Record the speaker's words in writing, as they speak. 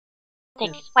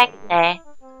Magic swag there.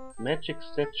 Magic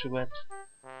statuette.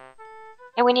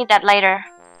 And we need that later.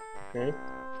 Okay.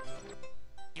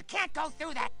 You can't go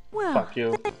through that. Well, Fuck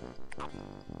you.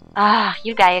 Ah,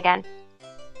 you guy again.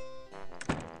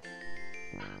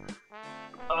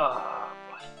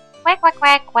 Quack, quack,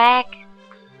 quack, quack.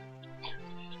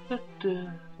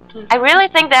 I really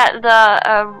think that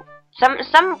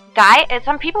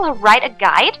some people who write a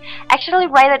guide actually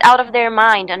write it out of their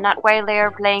mind and not while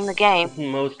they're playing the game.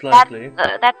 Most likely.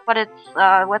 That's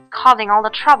what's causing all the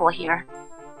trouble here.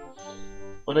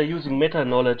 Or they're using meta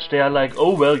knowledge. They are like,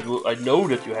 oh well, I know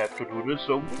that you have to do this,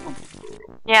 so.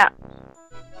 Yeah.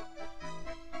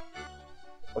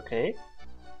 Okay.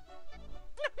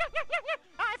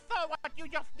 I saw what you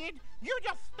just did. You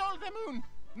just stole the moon.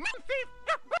 Moon thief.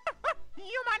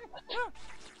 Human.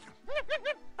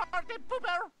 Party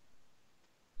pooper.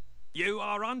 You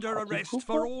are under arrest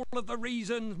for all of the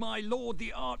reasons my lord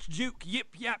the Archduke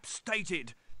Yip Yap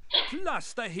stated.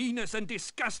 Plus the heinous and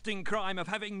disgusting crime of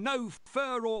having no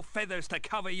fur or feathers to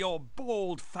cover your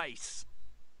bald face.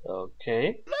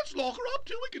 Okay. Let's lock her up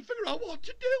till we can figure out what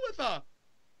to do with her.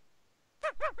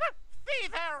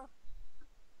 Fever.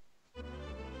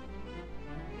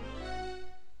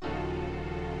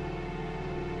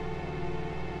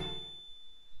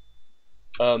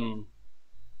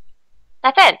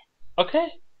 That's it. Okay.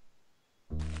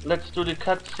 Let's do the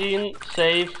cutscene,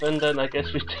 save, and then I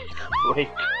guess we take a break.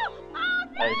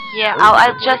 Yeah,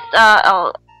 I'll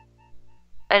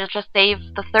just save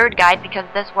the third guide because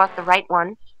this was the right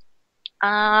one.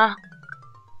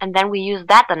 And then we use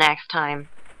that the next time.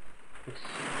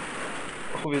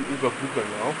 Oh, we're in Uga Buga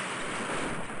now.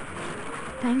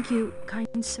 thank you,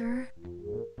 kind sir.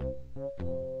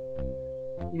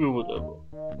 Yeah, whatever.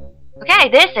 Okay,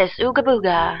 this is Ooga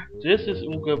Booga. This is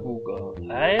Uga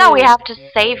Buga. So we have to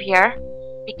save here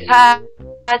because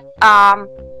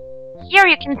here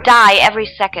you can die every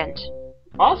second.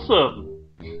 Awesome!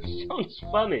 Sounds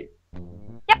funny.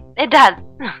 Yep, it does.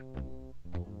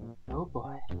 Oh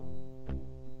boy.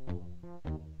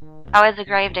 How is the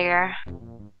gravedigger?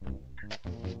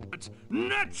 But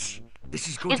nuts! This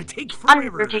is going It's to take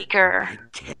forever. Undertaker. I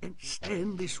can't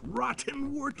stand this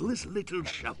rotten, worthless little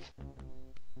shovel.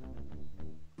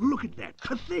 Look at that,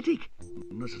 pathetic.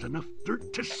 This is enough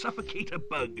dirt to suffocate a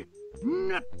bug.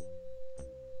 Nut.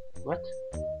 What?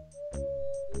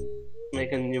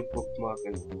 Make a new bookmark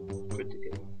and quit the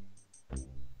game.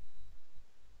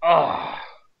 Ah.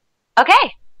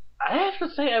 Okay. I have to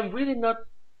say, I'm really not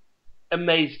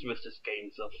amazed with this game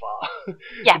so far.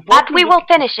 Yeah, The but problem we with- will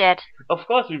finish it. Of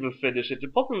course we will finish it. The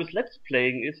problem with Let's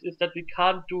Playing is that we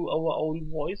can't do our own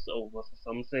voiceovers or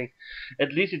something.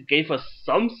 At least it gave us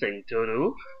something to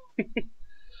do.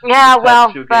 Yeah, Past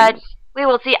well, few but games. we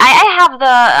will see.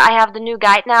 I have the new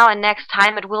guide now, and next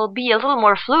time it will be a little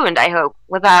more fluent, I hope,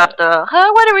 without the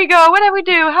where do we go? What do we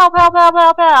do? Help, help, help,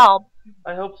 help, help.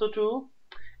 I hope so too.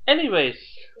 Anyways,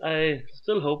 I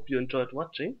still hope you enjoyed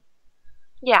watching.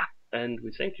 Yeah. And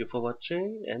we thank you for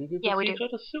watching, and we will Yeah, we see do. each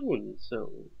other soon. So,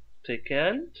 take care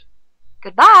and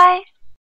Goodbye.